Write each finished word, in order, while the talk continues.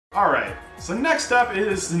Alright, so next up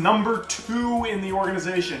is number 2 in the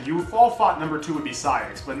organization. You all thought number 2 would be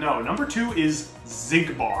Cyax, but no, number 2 is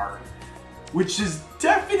Xigbar. Which is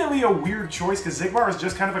definitely a weird choice, because Xigbar is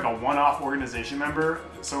just kind of like a one-off organization member,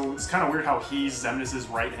 so it's kind of weird how he's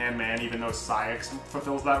Xemnas' right-hand man, even though Cyax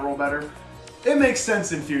fulfills that role better. It makes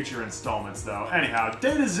sense in future installments, though. Anyhow,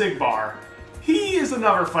 Data Xigbar. He is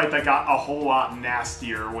another fight that got a whole lot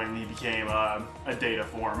nastier when he became a Data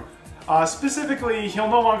form. Specifically, he'll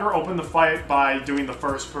no longer open the fight by doing the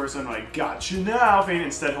first person, like, gotcha now thing.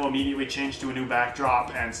 Instead, he'll immediately change to a new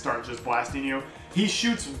backdrop and start just blasting you. He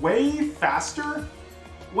shoots way faster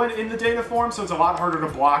when in the Data form, so it's a lot harder to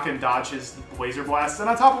block and dodge his laser blasts. And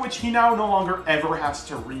on top of which, he now no longer ever has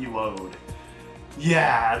to reload.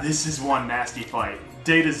 Yeah, this is one nasty fight.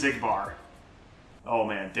 Data Xigbar. Oh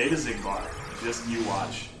man, Data Xigbar. Just you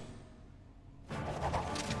watch.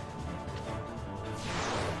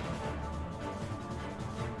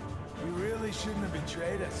 Really shouldn't have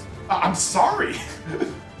betrayed us. I'm sorry.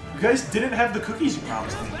 You guys didn't have the cookies you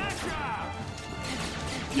promised me.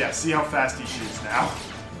 Yeah, see how fast he shoots now.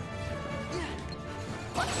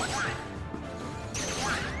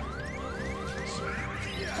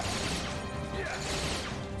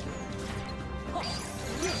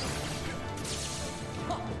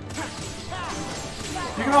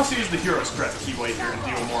 You can also use the Hero's Crest Keyblade here and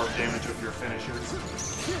deal more damage with your finishers.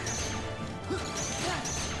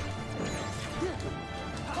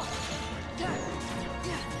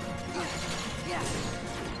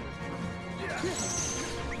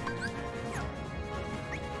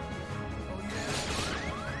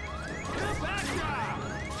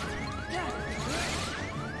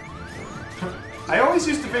 I always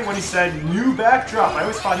used to think when he said new backdrop, I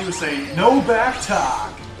always thought he was saying no back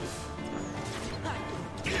talk.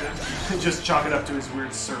 Just chalk it up to his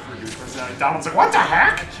weird surfer dude personality. Donald's like, what the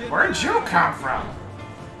heck? Where'd you come from?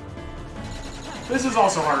 This is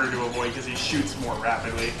also harder to avoid because he shoots more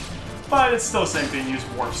rapidly. But it's still the same thing, use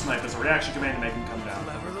Warp Snipe as a reaction command to make him come down.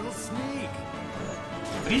 Clever little sneak.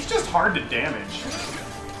 But he's just hard to damage.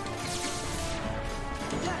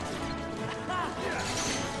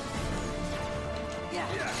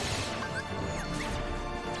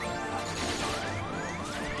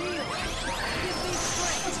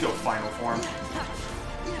 Let's go final form.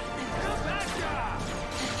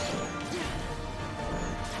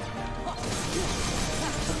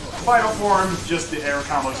 Final form, just the air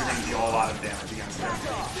combos are going to deal a lot of damage against him.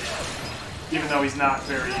 Even though he's not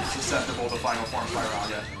very susceptible to final form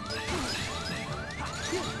Pyraga.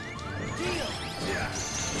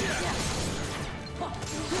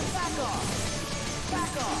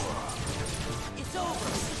 Back off. It's over.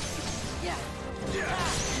 Yeah.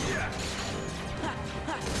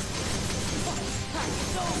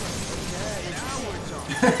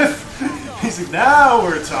 He's like, now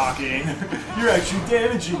we're talking. You're actually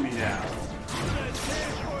damaging me now.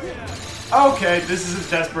 Okay, this is his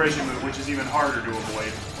desperation move, which is even harder to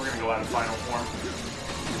avoid. We're gonna go out of final form.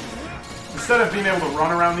 Instead of being able to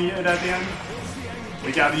run around it at the end,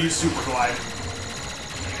 we gotta use Super Glide.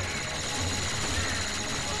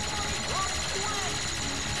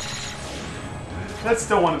 That's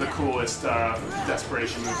still one of the coolest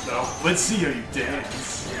desperation moves, though. Let's see how you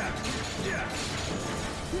dance.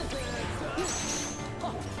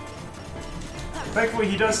 Thankfully,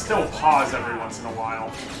 he does still pause every once in a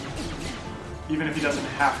while. Even if he doesn't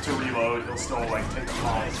have to reload, he'll still, like, take a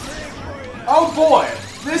pause. Oh boy!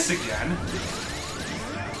 This again!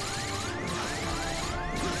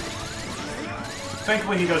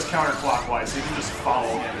 Thankfully, he goes counterclockwise, so you can just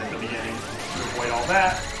follow him at the beginning to avoid all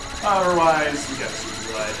that. Otherwise, we got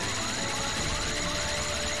Super Glide.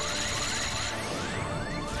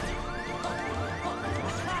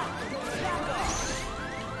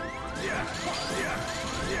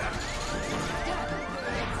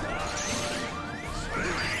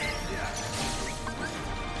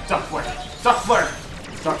 Duck Flare! Duck Flare!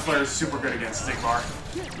 Duck Flare is super good against Xigbar.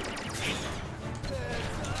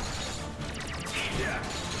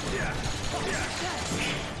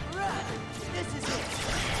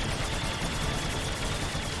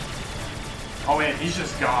 Oh man, he's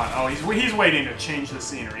just gone. Oh, he's waiting to change the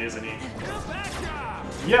scenery, isn't he?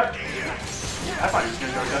 Yep. I thought he was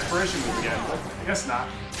gonna go desperation move again, but I guess not.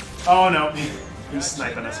 Oh no, he's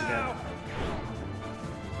sniping us again.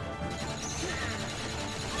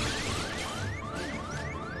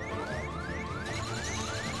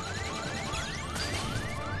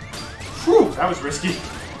 Whew, that was risky.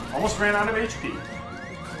 Almost ran out of HP.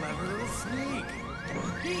 Clever little sneak.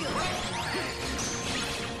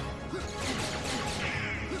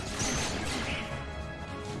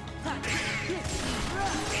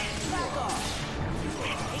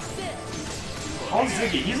 Oh,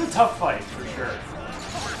 Ziggy, he's a tough fight, for sure.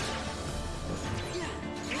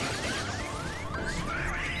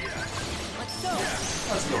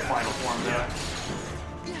 Let's go final form there.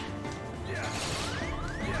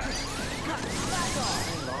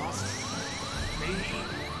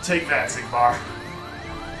 Take that, Xigbar.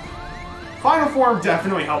 Final form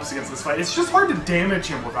definitely helps against this fight. It's just hard to damage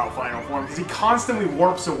him without final form because he constantly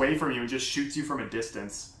warps away from you and just shoots you from a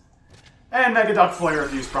distance. And Mega Duck Flare,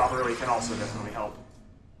 if used properly, can also definitely help.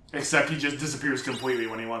 Except he just disappears completely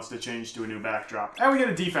when he wants to change to a new backdrop. And we get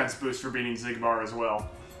a defense boost for beating Xigbar as well.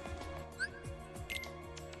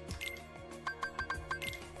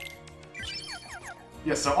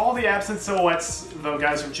 Yeah, so all the absent silhouettes, the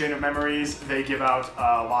guys from Chain of Memories, they give out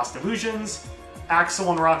Lost Illusions. Axel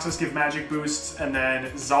and Roxas give magic boosts, and then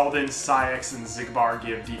Zaldin, Syx, and Xigbar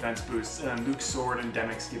give defense boosts, and then Luke Sword and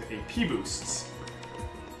Demix give AP boosts.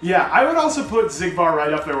 Yeah, I would also put Xigbar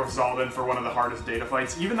right up there with Zaldin for one of the hardest data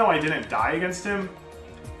fights, even though I didn't die against him.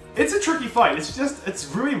 It's a tricky fight. It's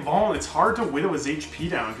really vulnerable. It's hard to whittle his HP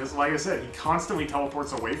down, because like I said, he constantly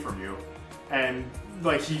teleports away from you. And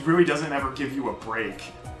like, he really doesn't ever give you a break.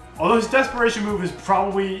 Although his Desperation move is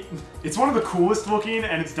probably... It's one of the coolest looking,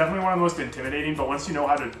 and it's definitely one of the most intimidating, but once you know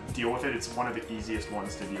how to deal with it, it's one of the easiest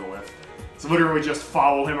ones to deal with. It's literally just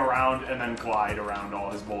follow him around and then glide around all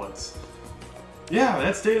his bullets. Yeah,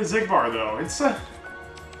 that's Data Xigbar, though.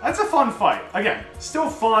 That's a fun fight. Again, still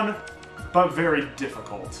fun, but very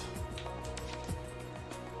difficult.